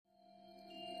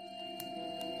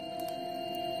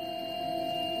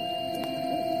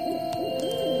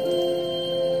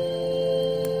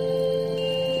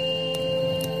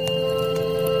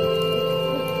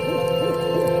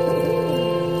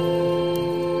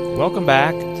Welcome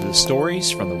back to the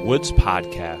Stories from the Woods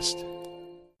podcast.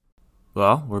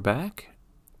 Well, we're back.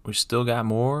 We still got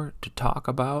more to talk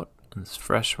about in this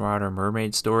freshwater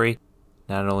mermaid story.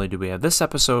 Not only do we have this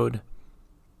episode,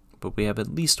 but we have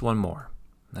at least one more.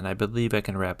 And I believe I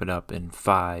can wrap it up in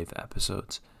 5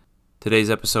 episodes. Today's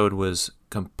episode was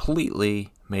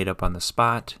completely made up on the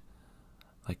spot,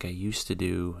 like I used to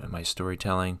do in my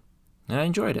storytelling. And I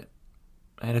enjoyed it.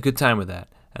 I had a good time with that.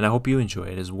 And I hope you enjoy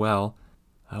it as well.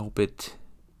 I hope it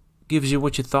gives you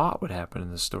what you thought would happen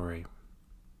in the story.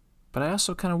 But I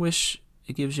also kind of wish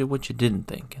it gives you what you didn't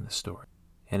think in the story.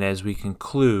 And as we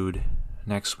conclude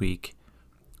next week,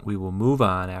 we will move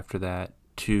on after that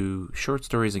to short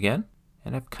stories again.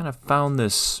 And I've kind of found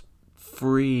this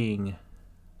freeing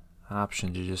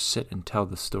option to just sit and tell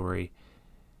the story.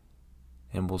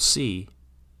 And we'll see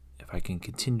if I can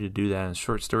continue to do that in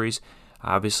short stories.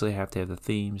 Obviously, I have to have the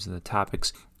themes and the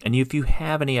topics. And if you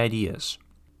have any ideas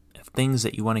of things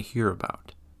that you want to hear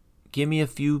about, give me a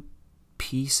few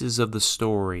pieces of the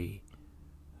story.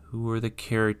 Who are the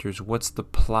characters? What's the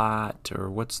plot?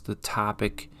 Or what's the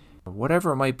topic? Or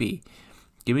whatever it might be.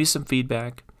 Give me some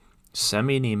feedback. Send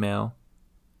me an email.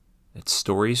 It's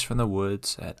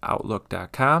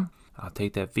storiesfromthewoods@outlook.com. I'll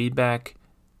take that feedback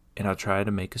and I'll try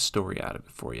to make a story out of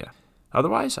it for you.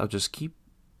 Otherwise, I'll just keep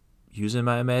using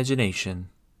my imagination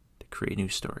to create new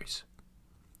stories.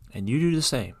 And you do the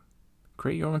same.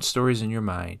 Create your own stories in your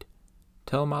mind.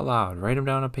 Tell them out loud. Write them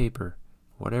down on paper.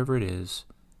 Whatever it is.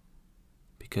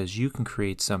 Because you can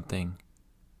create something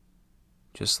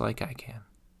just like I can.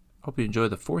 Hope you enjoy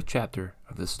the 4th chapter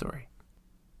of this story.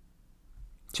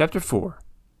 Chapter 4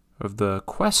 of the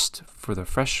Quest for the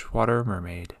Freshwater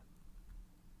Mermaid.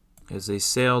 As they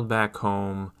sailed back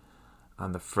home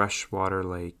on the freshwater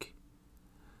lake,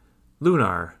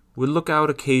 Lunar would look out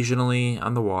occasionally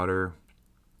on the water,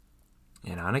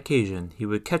 and on occasion he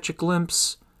would catch a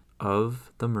glimpse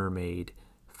of the mermaid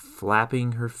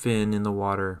flapping her fin in the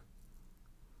water.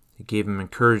 It gave him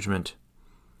encouragement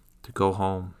to go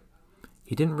home.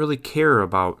 He didn't really care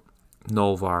about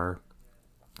Nolvar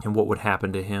and what would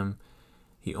happen to him.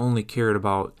 He only cared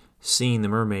about seeing the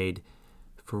mermaid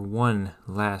for one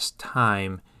last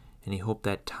time, and he hoped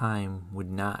that time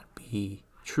would not be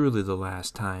truly the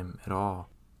last time at all.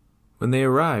 When they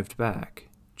arrived back,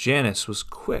 Janice was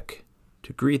quick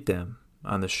to greet them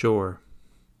on the shore.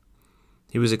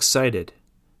 He was excited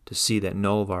to see that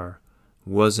Nolvar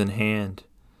was in hand.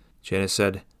 Janice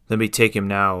said, "Let me take him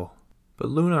now." But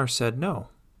Lunar said, "No.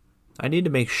 I need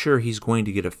to make sure he's going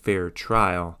to get a fair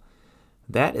trial.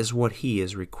 That is what he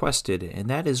has requested, and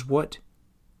that is what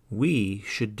we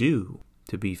should do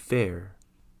to be fair."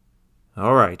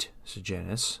 "All right," said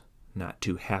Janice, not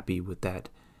too happy with that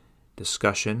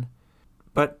discussion.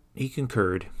 But he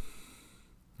concurred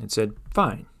and said,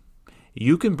 "Fine.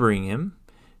 You can bring him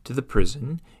to the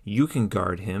prison. You can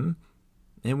guard him,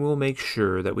 and we'll make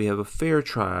sure that we have a fair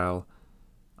trial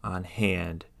on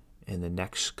hand in the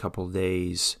next couple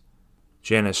days."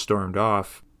 Janice stormed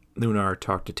off. Lunar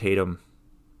talked to Tatum.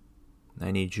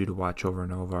 "I need you to watch over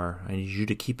Nolvar. I need you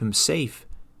to keep him safe."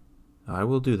 "I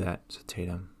will do that," said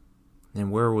Tatum.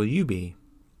 "And where will you be?"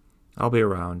 "I'll be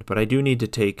around, but I do need to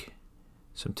take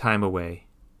some time away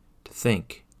to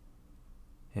think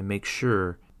and make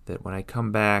sure that when I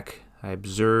come back, I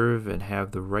observe and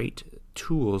have the right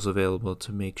tools available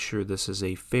to make sure this is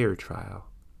a fair trial."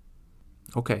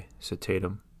 "Okay," said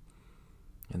Tatum.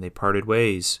 And they parted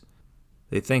ways.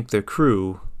 They thanked their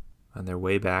crew on their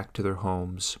way back to their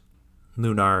homes.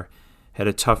 Lunar had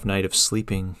a tough night of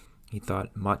sleeping. He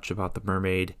thought much about the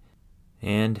mermaid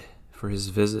and for his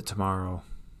visit tomorrow,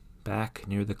 back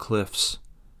near the cliffs,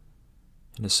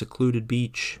 in a secluded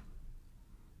beach,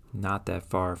 not that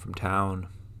far from town.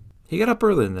 He got up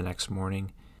early the next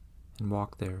morning and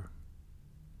walked there.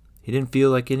 He didn't feel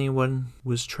like anyone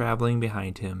was traveling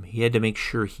behind him. He had to make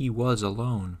sure he was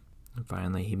alone. And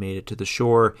finally, he made it to the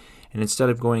shore, and instead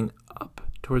of going up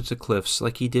towards the cliffs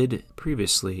like he did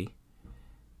previously,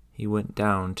 he went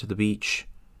down to the beach.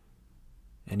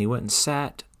 And he went and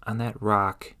sat on that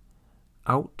rock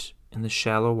out in the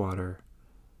shallow water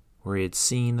where he had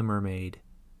seen the mermaid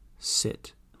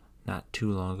sit not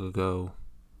too long ago.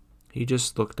 He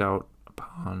just looked out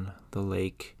upon the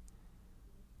lake,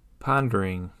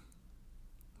 pondering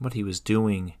what he was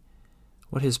doing,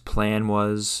 what his plan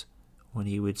was when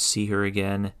he would see her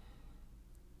again,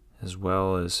 as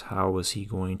well as how was he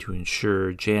going to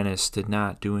ensure Janice did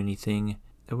not do anything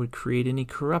that would create any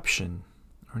corruption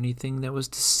or anything that was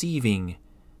deceiving.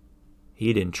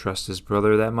 He didn't trust his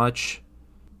brother that much.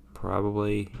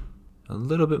 Probably a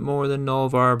little bit more than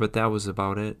Nolvar, but that was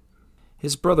about it.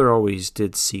 His brother always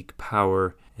did seek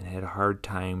power and had a hard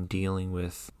time dealing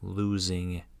with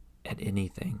losing at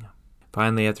anything.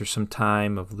 Finally, after some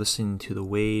time of listening to the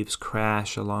waves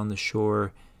crash along the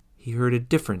shore, he heard a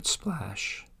different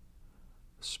splash.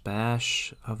 The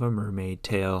splash of a mermaid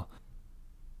tail,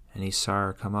 and he saw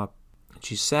her come up. And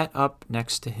she sat up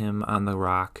next to him on the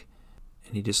rock,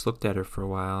 and he just looked at her for a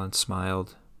while and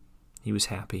smiled. He was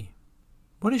happy.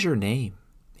 "What is your name?"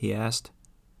 he asked.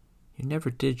 "You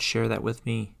never did share that with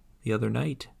me the other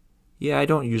night." "Yeah, I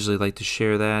don't usually like to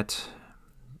share that.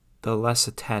 The less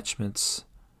attachments,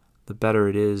 the better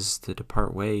it is to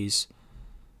depart ways.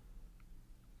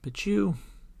 But you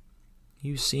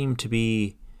seem to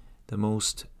be the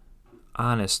most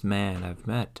honest man I've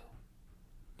met."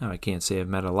 Now, I can't say I've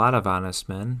met a lot of honest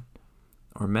men,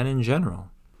 or men in general,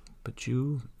 but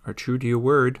you are true to your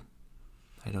word.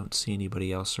 I don't see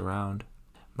anybody else around.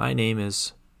 "My name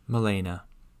is Malena."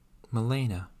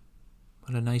 "Malena,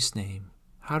 what a nice name.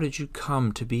 How did you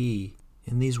come to be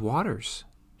in these waters?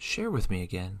 Share with me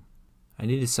again." "I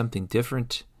needed something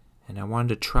different, and I wanted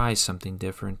to try something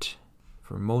different.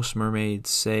 For most mermaids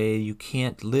say you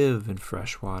can't live in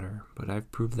fresh water, but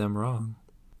I've proved them wrong.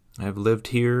 I've lived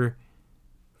here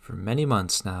for many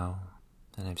months now,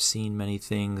 and I've seen many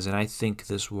things, and I think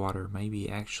this water may be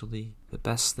actually the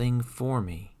best thing for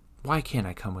me. Why can't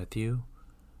I come with you?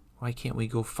 Why can't we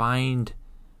go find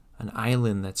an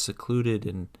island that's secluded,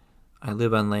 and I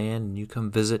live on land, and you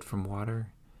come visit from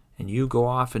water, and you go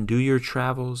off and do your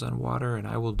travels on water, and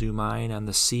I will do mine on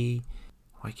the sea?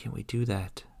 Why can't we do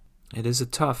that? It is a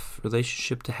tough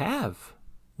relationship to have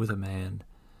with a man.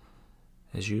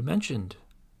 As you mentioned,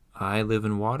 I live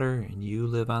in water and you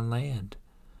live on land.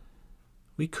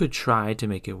 We could try to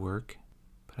make it work,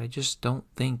 but I just don't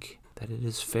think that it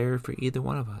is fair for either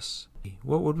one of us.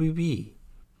 What would we be?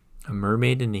 A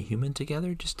mermaid and a human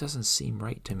together just doesn't seem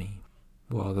right to me."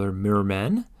 "Well, they're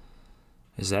mermen.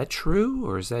 Is that true,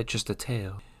 or is that just a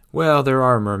tale?" "Well, there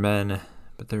are mermen,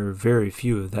 but there are very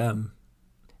few of them.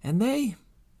 And they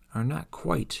are not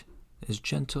quite as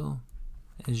gentle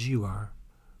as you are.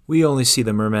 We only see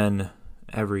the mermen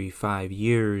every 5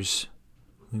 years.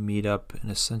 We meet up in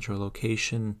a central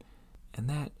location, and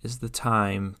that is the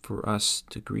time for us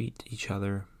to greet each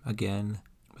other again.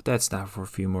 But that's not for a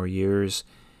few more years,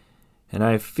 and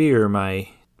I fear my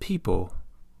people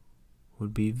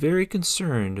would be very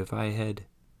concerned if I had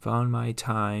found my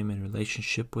time in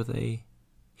relationship with a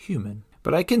human.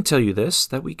 But I can tell you this,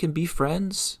 that we can be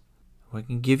friends. I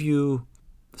can give you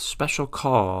a special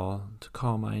call to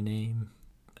call my name,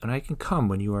 and I can come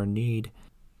when you are in need.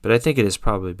 But I think it is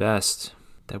probably best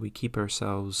that we keep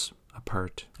ourselves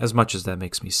apart." "As much as that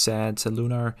makes me sad," said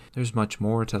Lunar, "there's much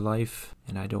more to life,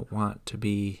 and I don't want to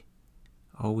be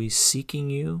always seeking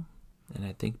you, and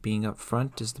I think being up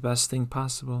front is the best thing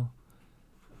possible.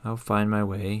 I'll find my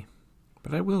way,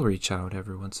 but I will reach out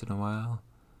every once in a while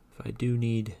if I do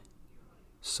need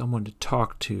someone to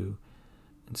talk to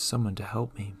and someone to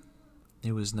help me.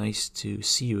 It was nice to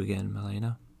see you again,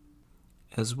 Malena,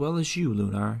 as well as you,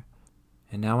 Lunar.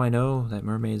 And now I know that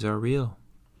mermaids are real,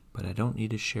 but I don't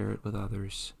need to share it with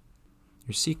others.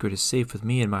 Your secret is safe with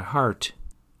me in my heart."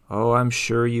 "Oh, I'm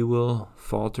sure you will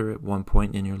falter at one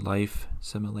point in your life,"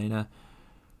 said Malena.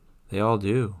 "They all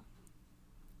do.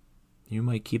 You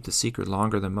might keep the secret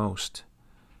longer than most.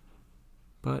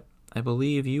 But I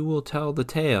believe you will tell the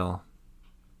tale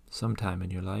sometime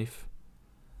in your life,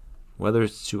 whether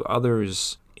it's to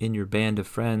others in your band of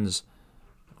friends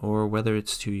or whether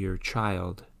it's to your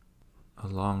child a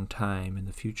long time in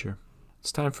the future.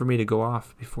 It's time for me to go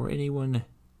off before anyone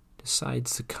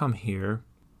decides to come here.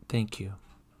 Thank you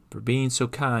for being so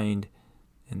kind,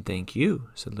 and thank you,"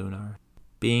 said Lunar,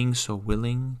 "being so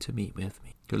willing to meet with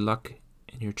me. Good luck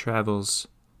in your travels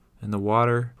in the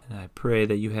water, and I pray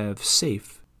that you have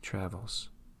safe travels,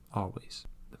 always.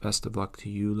 The best of luck to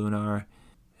you, Lunar,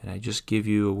 and I just give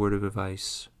you a word of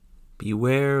advice.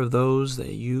 Beware of those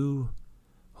that you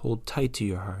hold tight to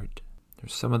your heart.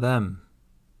 There's some of them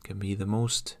can be the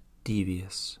most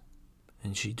devious."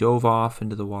 And she dove off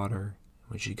into the water.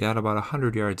 When she got about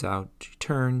 100 yards out, she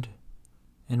turned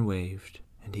and waved,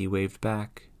 and he waved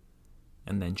back,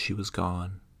 and then she was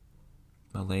gone.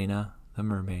 Malena the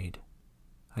mermaid.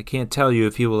 I can't tell you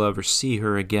if he will ever see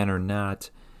her again or not.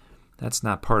 That's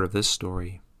not part of this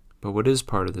story. But what is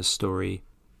part of this story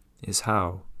is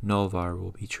how Nulvar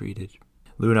will be treated.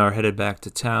 Lunar headed back to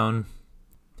town.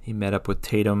 He met up with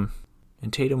Tatum,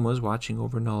 and Tatum was watching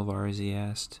over Nulvar as he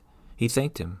asked. He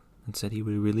thanked him and said he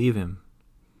would relieve him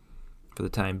for the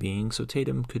time being, so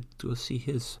Tatum could go see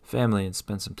his family and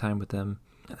spend some time with them.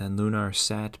 And then Lunar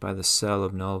sat by the cell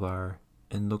of Nulvar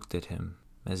and looked at him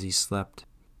as he slept.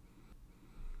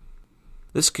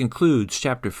 This concludes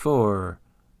Chapter 4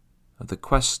 of The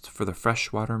Quest for the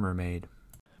Freshwater Mermaid.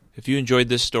 If you enjoyed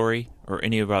this story or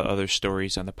any of our other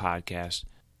stories on the podcast,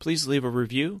 please leave a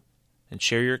review and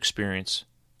share your experience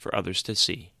for others to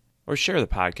see. Or share the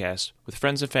podcast with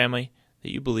friends and family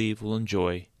that you believe will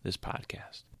enjoy this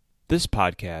podcast. This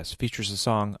podcast features the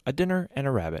song A Dinner and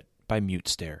a Rabbit by Mute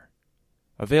Stare,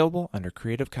 available under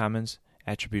Creative Commons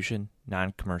Attribution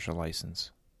Non-Commercial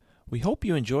License. We hope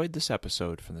you enjoyed this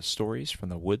episode from the Stories from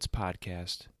the Woods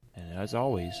podcast, and as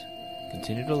always,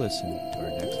 continue to listen to our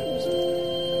next episode.